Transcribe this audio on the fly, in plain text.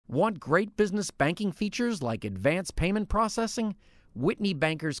Want great business banking features like advanced payment processing? Whitney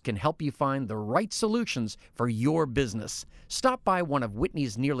Bankers can help you find the right solutions for your business. Stop by one of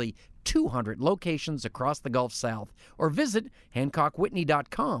Whitney's nearly 200 locations across the Gulf South or visit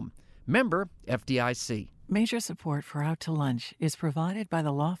HancockWhitney.com. Member FDIC. Major support for Out to Lunch is provided by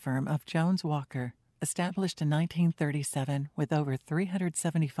the law firm of Jones Walker, established in 1937 with over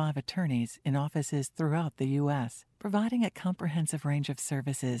 375 attorneys in offices throughout the U.S., providing a comprehensive range of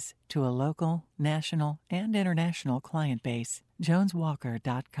services to a local, national, and international client base.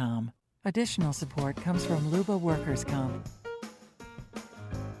 JonesWalker.com. Additional support comes from Luba Workers' Comp.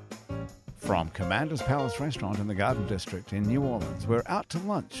 From Commander's Palace Restaurant in the Garden District in New Orleans, we're out to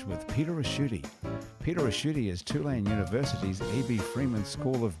lunch with Peter Ricchiuti. Peter Ricchiuti is Tulane University's A.B. Freeman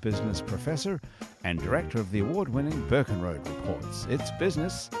School of Business professor and director of the award-winning Birkenroad Reports. It's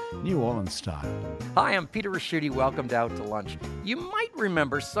business, New Orleans style. Hi, I'm Peter Ricchiuti. Welcome to Out to Lunch. You might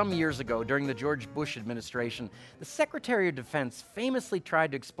remember some years ago during the George Bush administration, the Secretary of Defense famously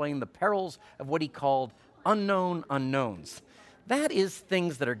tried to explain the perils of what he called unknown unknowns. That is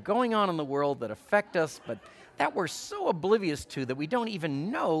things that are going on in the world that affect us, but that we're so oblivious to that we don't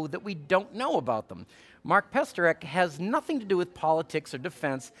even know that we don't know about them. Mark Pesterek has nothing to do with politics or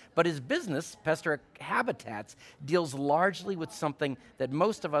defense, but his business, Pesterek Habitats, deals largely with something that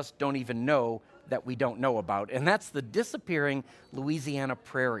most of us don't even know that we don't know about, and that's the disappearing Louisiana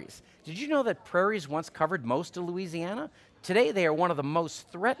prairies. Did you know that prairies once covered most of Louisiana? Today they are one of the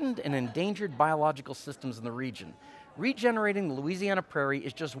most threatened and endangered biological systems in the region. Regenerating the Louisiana prairie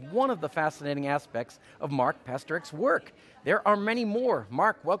is just one of the fascinating aspects of Mark Pesterek's work. There are many more.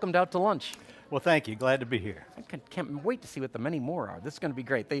 Mark, welcome to Out to Lunch. Well, thank you. Glad to be here. I can't wait to see what the many more are. This is going to be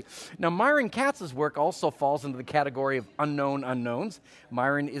great. Now, Myron Katz's work also falls into the category of unknown unknowns.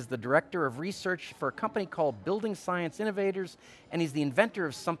 Myron is the director of research for a company called Building Science Innovators, and he's the inventor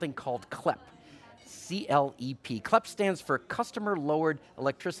of something called CLEP. C-L-E-P. CLEP stands for Customer Lowered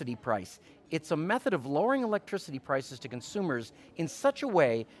Electricity Price. It's a method of lowering electricity prices to consumers in such a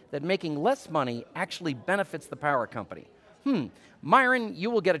way that making less money actually benefits the power company. Myron, you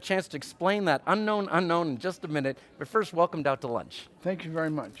will get a chance to explain that unknown unknown in just a minute, but first, welcome Out to Lunch. Thank you very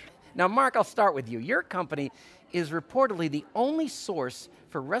much. Now, Mark, I'll start with you. Your company is reportedly the only source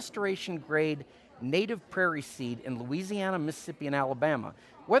for restoration-grade native prairie seed in Louisiana, Mississippi, and Alabama.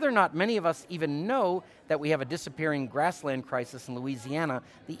 Whether or not many of us even know that we have a disappearing grassland crisis in Louisiana,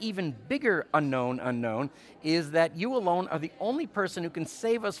 the even bigger unknown unknown is that you alone are the only person who can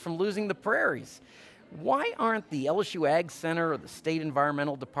save us from losing the prairies. Why aren't the LSU Ag Center or the state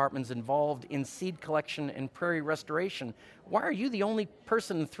environmental departments involved in seed collection and prairie restoration? Why are you the only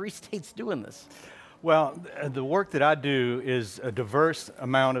person in 3 states doing this? Well, the work that I do is a diverse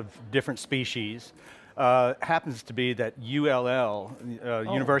amount of different species. Happens to be that ULL,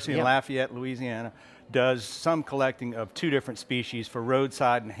 University of Lafayette, Louisiana, does some collecting of 2 different species for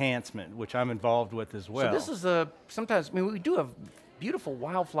roadside enhancement, which I'm involved with as well. So this is sometimes, I mean, we do have beautiful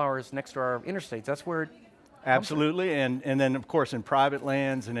wildflowers next to our interstates. That's where it Absolutely, and then of course in private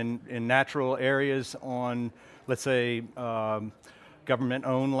lands and in natural areas on, let's say,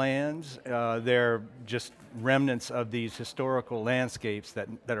 government-owned lands, they're just remnants of these historical landscapes that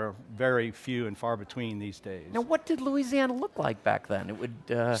are very few and far between these days. Now, what did Louisiana look like back then? It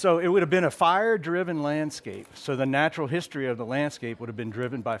would So it would have been a fire-driven landscape. So the natural history of the landscape would have been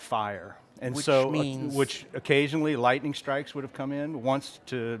driven by fire. And which occasionally lightning strikes would have come in once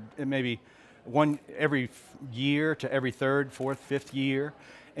to maybe one every year to every 3rd, 4th, 5th year,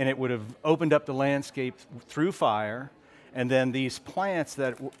 and it would have opened up the landscape through fire. And then these plants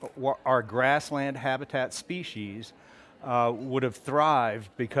that are grassland habitat species would have thrived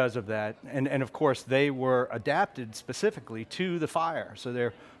because of that. And of course, they were adapted specifically to the fire. So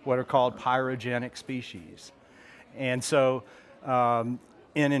they're what are called pyrogenic species. And so,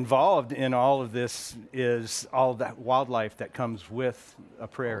 and involved in all of this is all of that wildlife that comes with a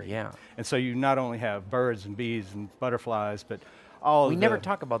prairie. Oh, yeah. And so you not only have birds and bees and butterflies, but we never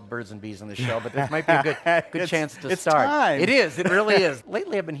talk about birds and bees on the show, but this might be a good chance to it's start. Time. It is. It really is.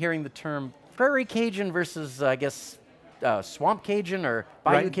 Lately, I've been hearing the term prairie Cajun versus, I guess, swamp Cajun or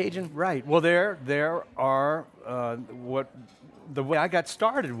bayou Cajun. Right. Well, there are the way I got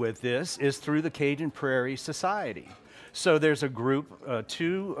started with this is through the Cajun Prairie Society. So there's a group,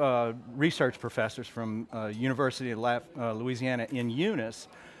 2 research professors from University of Louisiana in Eunice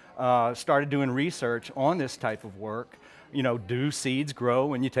started doing research on this type of work. You know, do seeds grow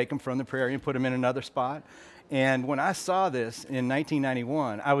when you take them from the prairie and put them in another spot? And when I saw this in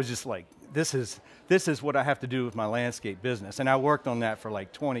 1991, I was just like, this is what I have to do with my landscape business. And I worked on that for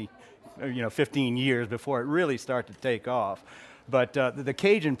like 15 years before it really started to take off. But the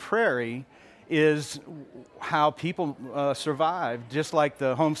Cajun Prairie is how people survived, just like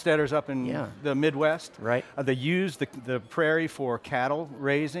the homesteaders up in the Midwest. Right. They used the prairie for cattle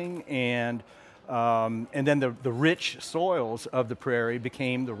raising, and then the rich soils of the prairie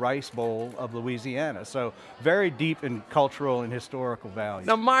became the Rice Bowl of Louisiana. So very deep in cultural and historical value.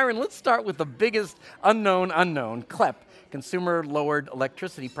 Now, Myron, let's start with the biggest unknown, CLEP, consumer lowered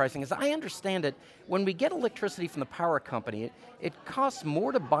electricity pricing. As I understand it, when we get electricity from the power company, it costs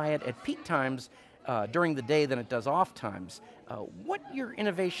more to buy it at peak times during the day than it does off times. What your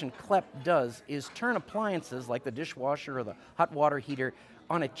innovation CLEP does is turn appliances like the dishwasher or the hot water heater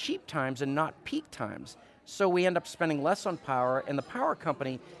on at cheap times and not peak times. So we end up spending less on power, and the power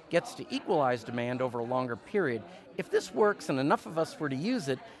company gets to equalize demand over a longer period. If this works and enough of us were to use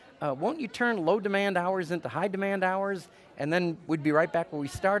it, won't you turn low demand hours into high demand hours, and then we'd be right back where we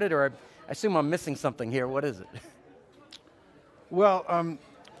started? Or I assume I'm missing something here. What is it? Well,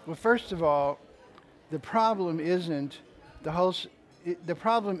 first of all, the problem isn't the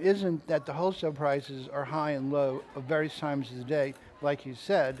problem isn't that the wholesale prices are high and low at various times of the day, like you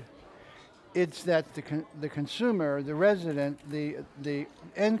said. It's that the consumer, the resident, the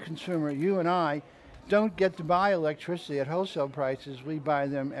end consumer, you and I, don't get to buy electricity at wholesale prices. We buy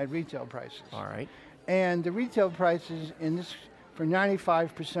them at retail prices. All right. And the retail prices for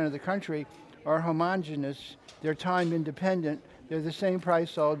 95% of the country are homogeneous. They're time independent. They're the same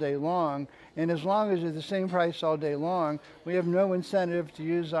price all day long. And as long as they're the same price all day long, we have no incentive to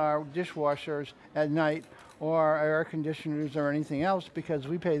use our dishwashers at night or our air conditioners or anything else, because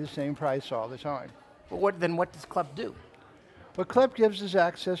we pay the same price all the time. But then what does CLEP do? Well, CLEP gives us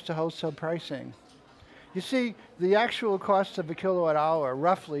access to wholesale pricing. You see, the actual cost of a kilowatt hour,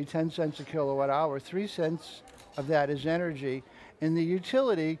 roughly 10 cents a kilowatt hour, 3 cents of that is energy. And the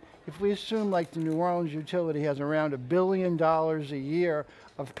utility, if we assume like the New Orleans utility has around $1 billion a year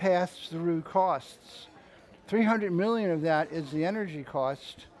of pass-through costs, 300 million of that is the energy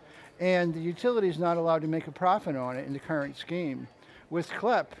cost, and the utility is not allowed to make a profit on it in the current scheme. With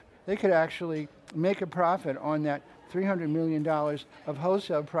CLEP, they could actually make a profit on that $300 million of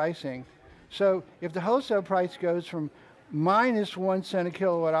wholesale pricing. So if the wholesale price goes from minus 1 cent a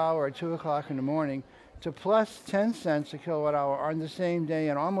kilowatt hour at 2 o'clock in the morning to plus 10 cents a kilowatt hour on the same day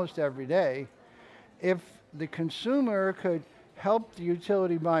and almost every day, if the consumer could help the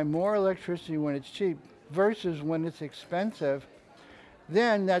utility buy more electricity when it's cheap versus when it's expensive,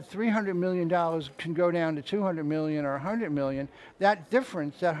 then that $300 million can go down to $200 million or $100 million. That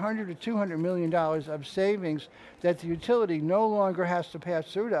difference, that $100 to $200 million of savings that the utility no longer has to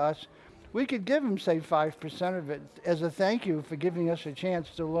pass through to us, we could give them, say, 5% of it as a thank you for giving us a chance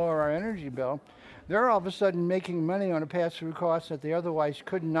to lower our energy bill. They're all of a sudden making money on a pass-through cost that they otherwise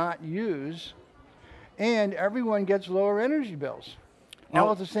could not use, and everyone gets lower energy bills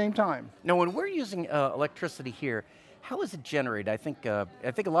all at the same time. Now, when we're using electricity here, how is it generated? I think a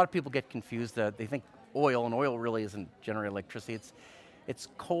lot of people get confused. They think oil, and oil really isn't generating electricity. It's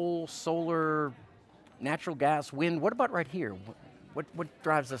coal, solar, natural gas, wind. What about right here? What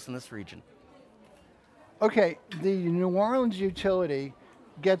drives us in this region? Okay, the New Orleans utility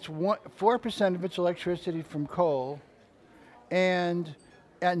gets 4% of its electricity from coal, and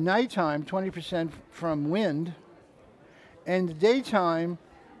at nighttime, 20% from wind, and the daytime,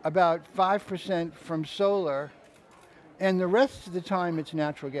 about 5% from solar, and the rest of the time it's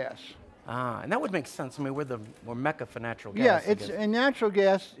natural gas. And that would make sense. I mean, we're Mecca for natural gas. Yeah, and natural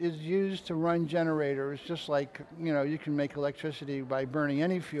gas is used to run generators, just like, you can make electricity by burning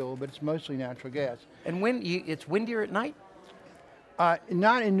any fuel, but it's mostly natural gas. And it's windier at night?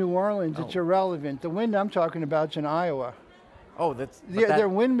 Not in New Orleans. It's irrelevant. The wind I'm talking about is in Iowa. Oh, there are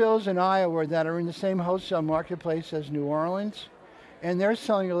windmills in Iowa that are in the same wholesale marketplace as New Orleans, and they're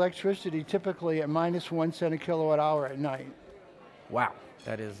selling electricity typically at minus 1 cent a kilowatt hour at night. Wow,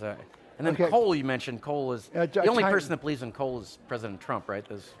 that is. And then coal, you mentioned. Coal is the only person that believes in coal is President Trump, right?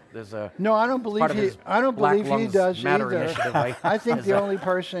 There's a no. I don't believe he. I don't believe he does either. I think the only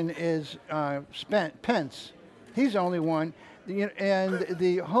person is Pence. He's the only one. And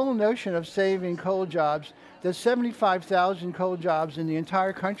the whole notion of saving coal jobs, there's 75,000 coal jobs in the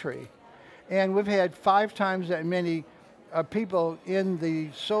entire country. And we've had 5 times that many people in the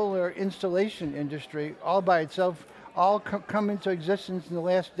solar installation industry all by itself, all come into existence in the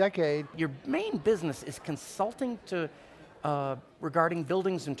last decade. Your main business is consulting to regarding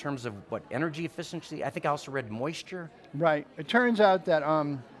buildings in terms of what, energy efficiency? I think I also read moisture. Right. It turns out that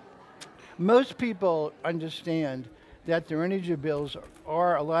most people understand that their energy bills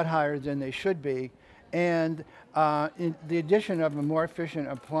are a lot higher than they should be, and the addition of a more efficient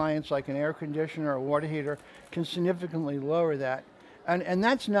appliance like an air conditioner or a water heater can significantly lower that. And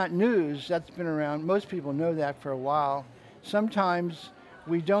that's not news, that's been around. Most people know that for a while. Sometimes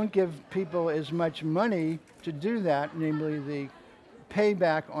we don't give people as much money to do that, namely the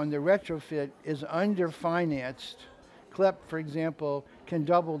payback on the retrofit is underfinanced. CLEP, for example, can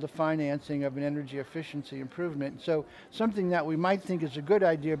double the financing of an energy efficiency improvement. So something that we might think is a good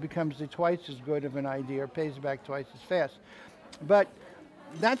idea becomes twice as good of an idea, or pays back twice as fast. But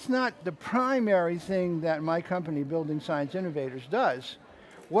that's not the primary thing that my company, Building Science Innovators, does.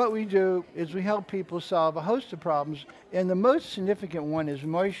 What we do is we help people solve a host of problems, and the most significant one is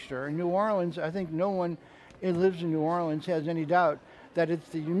moisture. In New Orleans, I think no one who lives in New Orleans has any doubt that it's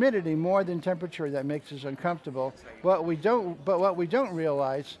the humidity more than temperature that makes us uncomfortable. But what we don't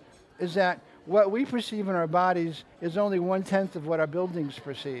realize is that what we perceive in our bodies is only 1/10 of what our buildings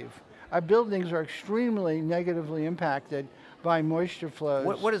perceive. Our buildings are extremely negatively impacted by moisture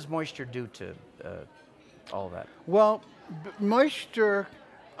flows. What does moisture do to all that? Well, moisture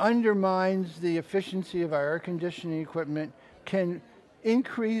undermines the efficiency of our air conditioning equipment, can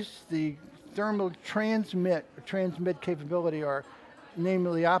increase the thermal transmit capability, or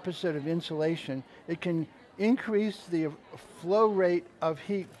namely the opposite of insulation. It can increase the flow rate of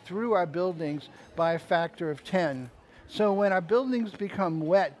heat through our buildings by a factor of 10. So when our buildings become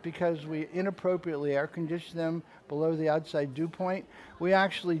wet because we inappropriately air condition them below the outside dew point, we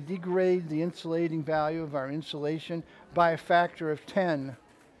actually degrade the insulating value of our insulation by a factor of 10.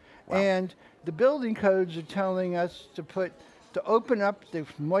 Wow. And the building codes are telling us to open up the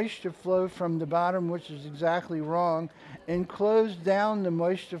moisture flow from the bottom, which is exactly wrong, and close down the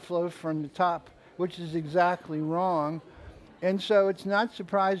moisture flow from the top, which is exactly wrong. And so it's not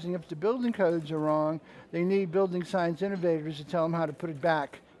surprising if the building codes are wrong. They need Building Science Innovators to tell them how to put it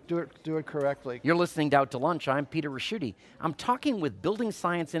back, do it correctly. You're listening to Out to Lunch. I'm Peter Ricchiuti. I'm talking with Building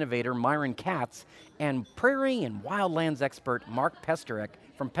Science Innovator Myron Katz and prairie and wildlands expert Mark Pesterek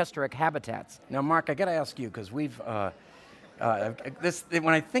from Pesterek Habitats. Now, Mark, I got to ask you, because we've when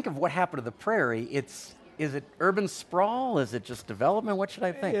I think of what happened to the prairie, is it urban sprawl? Is it just development? What should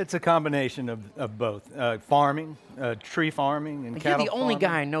I think? It's a combination of both. Farming, tree farming, and cattle farming. You're the only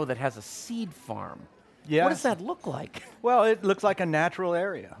guy I know that has a seed farm. Yes. What does that look like? Well, it looks like a natural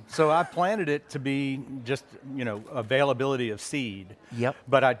area. So I planted it to be just, availability of seed. Yep.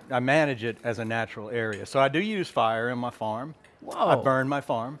 But I manage it as a natural area. So I do use fire in my farm. Whoa. I burn my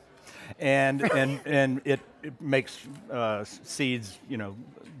farm. And it makes seeds,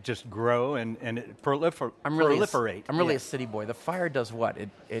 just grow and it proliferate. I'm really a city boy. The fire does what?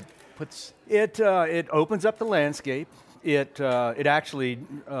 It puts... It opens up the landscape. It actually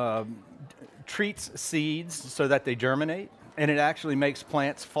treats seeds so that they germinate, and it actually makes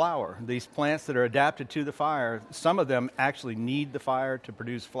plants flower. These plants that are adapted to the fire, some of them actually need the fire to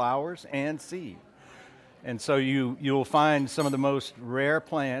produce flowers and seed. And so you'll find some of the most rare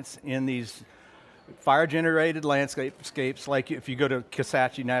plants in these fire-generated landscapes. Like if you go to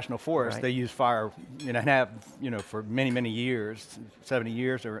Kisatchie National Forest, right. They use fire, and have, for many, many years, 70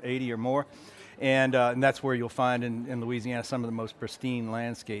 years or 80 or more. And that's where you'll find in Louisiana some of the most pristine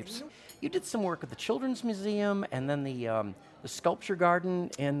landscapes. You did some work at the Children's Museum and then the sculpture garden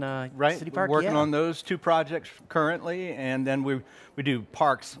in City Park. Working on those two projects currently, and then we do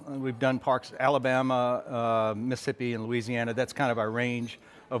parks. We've done parks, Alabama, Mississippi, and Louisiana. That's kind of our range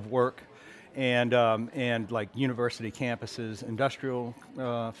of work, and like university campuses, industrial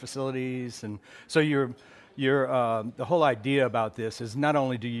facilities, and so the whole idea about this is not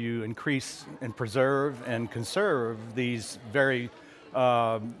only do you increase and preserve and conserve these very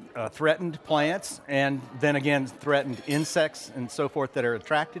threatened plants, and then again threatened insects and so forth that are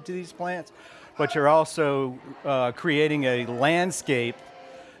attracted to these plants, but you're also creating a landscape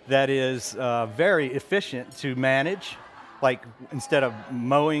that is very efficient to manage. Like instead of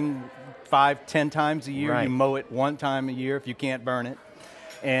mowing 5-10 times a year, right. You mow it one time a year if you can't burn it.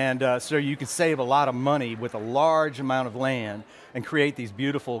 And so you can save a lot of money with a large amount of land and create these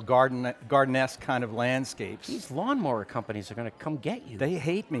beautiful garden-esque kind of landscapes. These lawnmower companies are going to come get you. They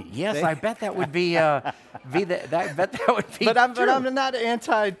hate me. Yes, I bet that would be. I bet that would be. But I'm not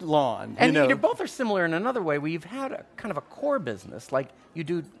anti-lawn. And you both are similar in another way, where you've had a kind of a core business, like you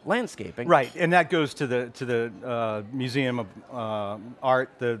do landscaping. Right, and that goes to the Museum of Art,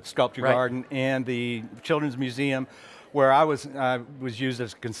 the Sculpture right. Garden, and the Children's Museum, where I was used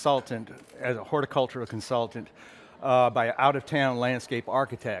as a consultant, as a horticultural consultant, by out-of-town landscape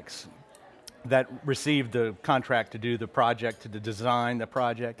architects. that received the contract to do the project, to design the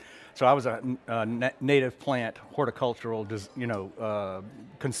project. So I was a native plant horticultural,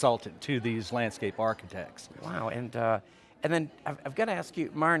 consultant to these landscape architects. Wow, and then I've got to ask you,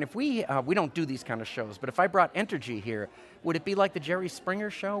 Myron, if we don't do these kind of shows, but if I brought Entergy here, would it be like the Jerry Springer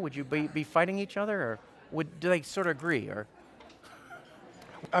show? Would you be fighting each other, or do they sort of agree? Or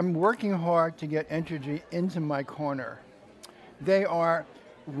I'm working hard to get Entergy into my corner. They are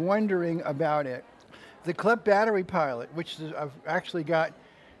wondering about it. The CLEP battery pilot, which I've actually got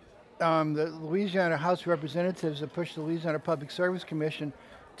the Louisiana House of Representatives that pushed the Louisiana Public Service Commission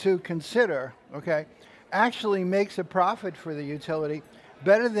to consider, okay, actually makes a profit for the utility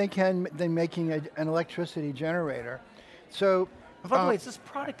better than making an electricity generator. So, by the way, is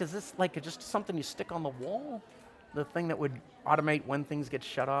this like just something you stick on the wall? The thing that would automate when things get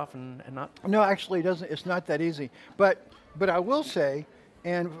shut off and not? No, actually it doesn't. It's not that easy. But I will say,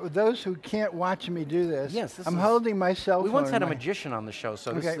 and for those who can't watch me do this, yes, I'm holding my cell phone. We once had a magician on the show,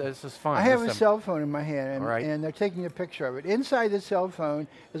 so okay. this is fun. I have a cell phone in my hand, right. and they're taking a picture of it. Inside the cell phone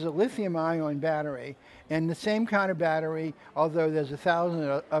is a lithium-ion battery, and the same kind of battery, although there's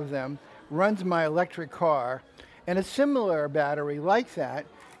 1,000 of them, runs my electric car. And a similar battery like that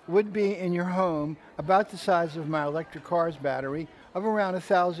would be in your home about the size of my electric car's battery, of around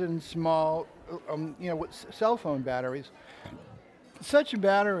 1,000 small, cell phone batteries. Such a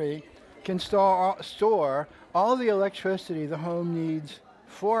battery can store all the electricity the home needs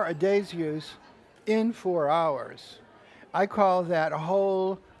for a day's use in 4 hours. I call that a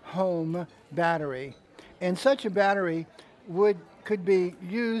whole home battery. And such a battery could be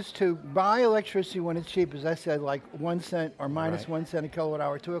used to buy electricity when it's cheap, as I said, like 1 cent or minus 1 cent a kilowatt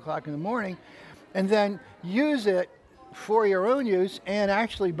hour, 2 o'clock in the morning, and then use it for your own use and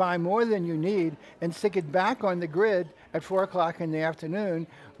actually buy more than you need and stick it back on the grid at 4 o'clock in the afternoon,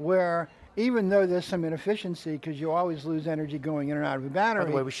 where even though there's some inefficiency because you always lose energy going in and out of a battery.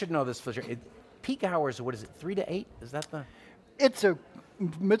 By the way, we should know this for sure. Peak hours, what is it, 3 to 8? Is that the? It's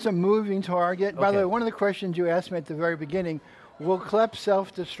a moving target. Okay. By the way, one of the questions you asked me at the very beginning, will CLEP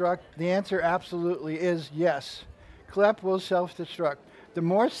self-destruct? The answer absolutely is yes. CLEP will self-destruct. The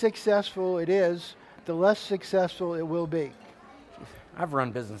more successful it is, the less successful it will be. I've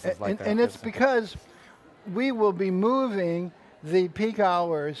run businesses like that. And it's because we will be moving the peak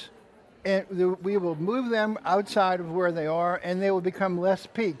hours, and we will move them outside of where they are, and they will become less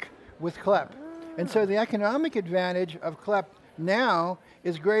peak with CLEP. And so the economic advantage of CLEP now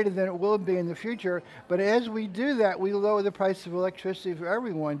is greater than it will be in the future, but as we do that, we lower the price of electricity for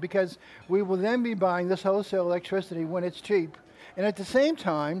everyone, because we will then be buying this wholesale electricity when it's cheap. And at the same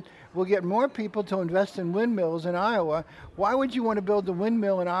time, we'll get more people to invest in windmills in Iowa. Why would you want to build a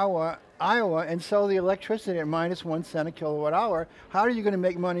windmill in Iowa and sell the electricity at minus 1 cent a kilowatt hour? How are you going to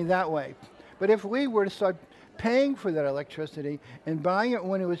make money that way? But if we were to start paying for that electricity and buying it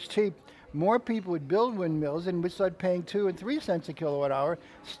when it was cheap, more people would build windmills and would start paying 2 and 3 cents a kilowatt hour.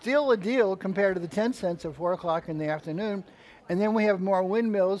 Still a deal compared to the 10 cents at 4 o'clock in the afternoon. And then we have more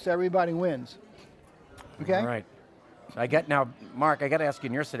windmills, everybody wins. Okay? All right. Now, Mark, I got to ask you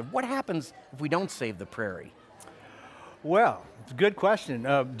in your city, what happens if we don't save the prairie? Well, it's a good question.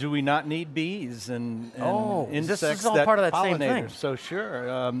 Do we not need bees and insects? This is all part of that same thing. So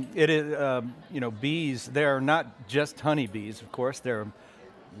sure, it is. Bees. They're not just honeybees, of course. There are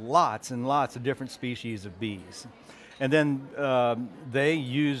lots and lots of different species of bees, and then they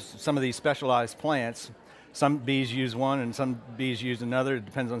use some of these specialized plants. Some bees use one, and some bees use another. It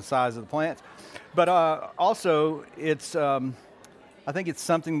depends on the size of the plant. But also, it's. I think it's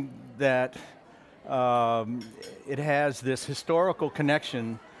something that. It has this historical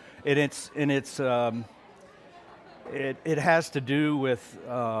connection, and it has to do with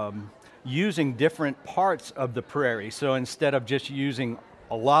using different parts of the prairie. So instead of just using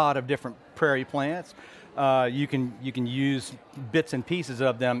a lot of different prairie plants, you can use bits and pieces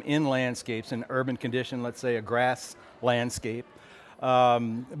of them in landscapes in urban condition. Let's say a grass landscape.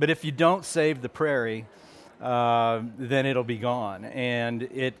 But if you don't save the prairie, then it'll be gone, and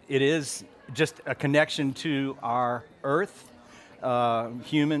it is just a connection to our earth,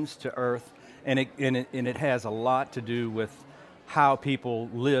 humans to earth, and it has a lot to do with how people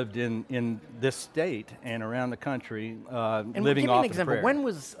lived in this state and around the country, living off the prairie.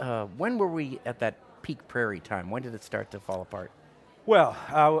 When were we at that peak prairie time? When did it start to fall apart? Well,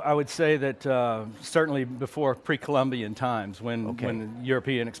 I would say that certainly before pre-Columbian times, when the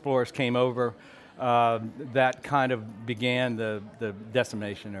European explorers came over. That kind of began the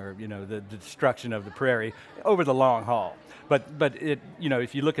decimation, or the destruction of the prairie over the long haul. But it,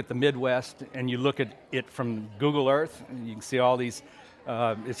 if you look at the Midwest and you look at it from Google Earth, you can see all these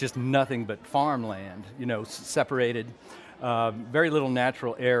It's just nothing but farmland, you know, separated, very little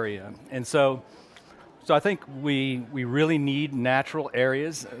natural area. And so I think we really need natural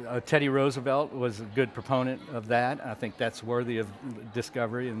areas. Teddy Roosevelt was a good proponent of that. I think that's worthy of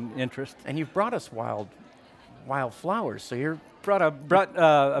discovery and interest. And you've brought us wildflowers, so you're brought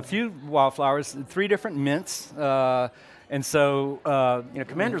a few wildflowers, 3 different mints. And so,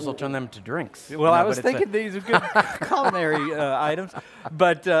 commanders will turn them to drinks. Well, I was thinking these are good culinary items,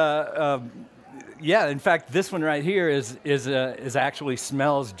 but yeah. In fact, this one right here is actually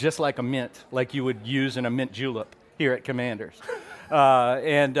smells just like a mint, like you would use in a mint julep here at Commanders.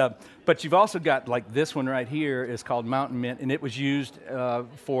 But you've also got like this one right here is called Mountain Mint, and it was used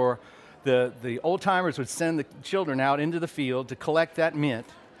for the old timers would send the children out into the field to collect that mint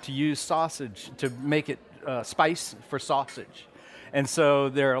to use sausage to make it. Spice for sausage. And so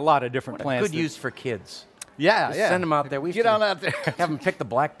there are a lot of different plants. Good use for kids. Yeah. Send them out there. Get on out there. Have them pick the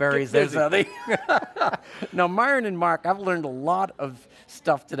blackberries. Now, Myron and Mark, I've learned a lot of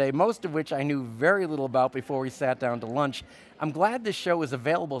stuff today, most of which I knew very little about before we sat down to lunch. I'm glad this show is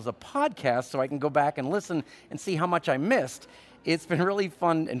available as a podcast so I can go back and listen and see how much I missed. It's been really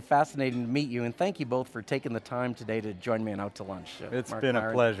fun and fascinating to meet you, and thank you both for taking the time today to join me on Out to Lunch. It's been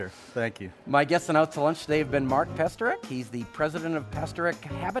a pleasure. Thank you. My guests on Out to Lunch today have been Mark Pasterek. He's the president of Pasterek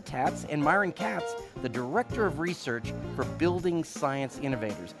Habitats, and Myron Katz, the director of research for Building Science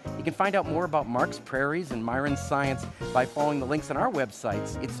Innovators. You can find out more about Mark's prairies and Myron's science by following the links on our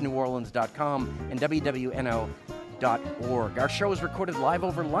websites, itsneworleans.com and wwno.org. Our show is recorded live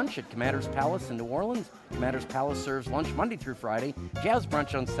over lunch at Commander's Palace in New Orleans. Commander's Palace serves lunch Monday through Friday, jazz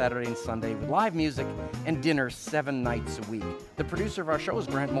brunch on Saturday and Sunday with live music, and dinner 7 nights a week. The producer of our show is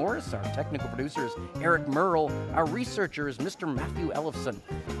Grant Morris. Our technical producer is Eric Merle. Our researcher is Mr. Matthew Ellefson.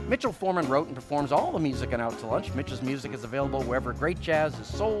 Mitchell Foreman wrote and performs all the music on Out to Lunch. Mitchell's music is available wherever great jazz is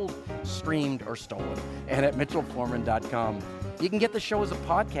sold, streamed, or stolen, and at mitchellforeman.com. You can get the show as a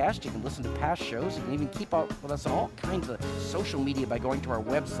podcast. You can listen to past shows. You can even keep up with us on all kinds of social media by going to our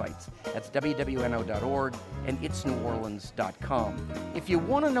websites. That's wwno.org and itsneworleans.com. If you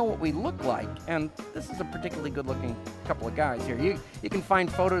want to know what we look like, and this is a particularly good-looking couple of guys here, you can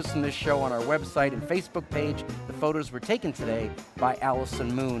find photos from this show on our website and Facebook page. The photos were taken today by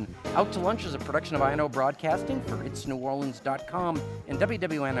Allison Moon. Out to Lunch is a production of INO Broadcasting for itsneworleans.com and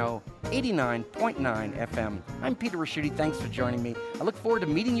WWNO 89.9 FM. I'm Peter Ricchiuti. Thanks for joining me. I look forward to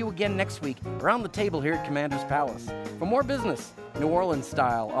meeting you again next week around the table here at Commander's Palace for more business, New Orleans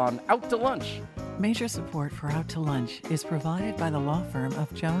style, on Out to Lunch. Major support for Out to Lunch is provided by the law firm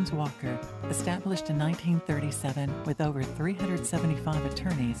of Jones Walker, established in 1937 with over 375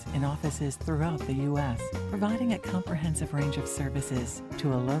 attorneys in offices throughout the U.S., providing a comprehensive range of services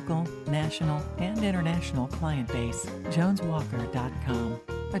to a local, national, and international client base. JonesWalker.com.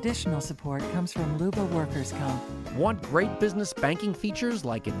 Additional support comes from Luba Workers' Comp. Want great business banking features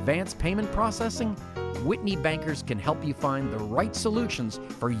like advanced payment processing? Whitney Bankers can help you find the right solutions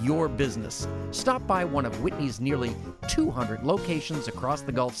for your business. Stop by one of Whitney's nearly 200 locations across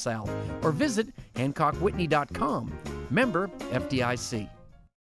the Gulf South or visit HancockWhitney.com. Member FDIC.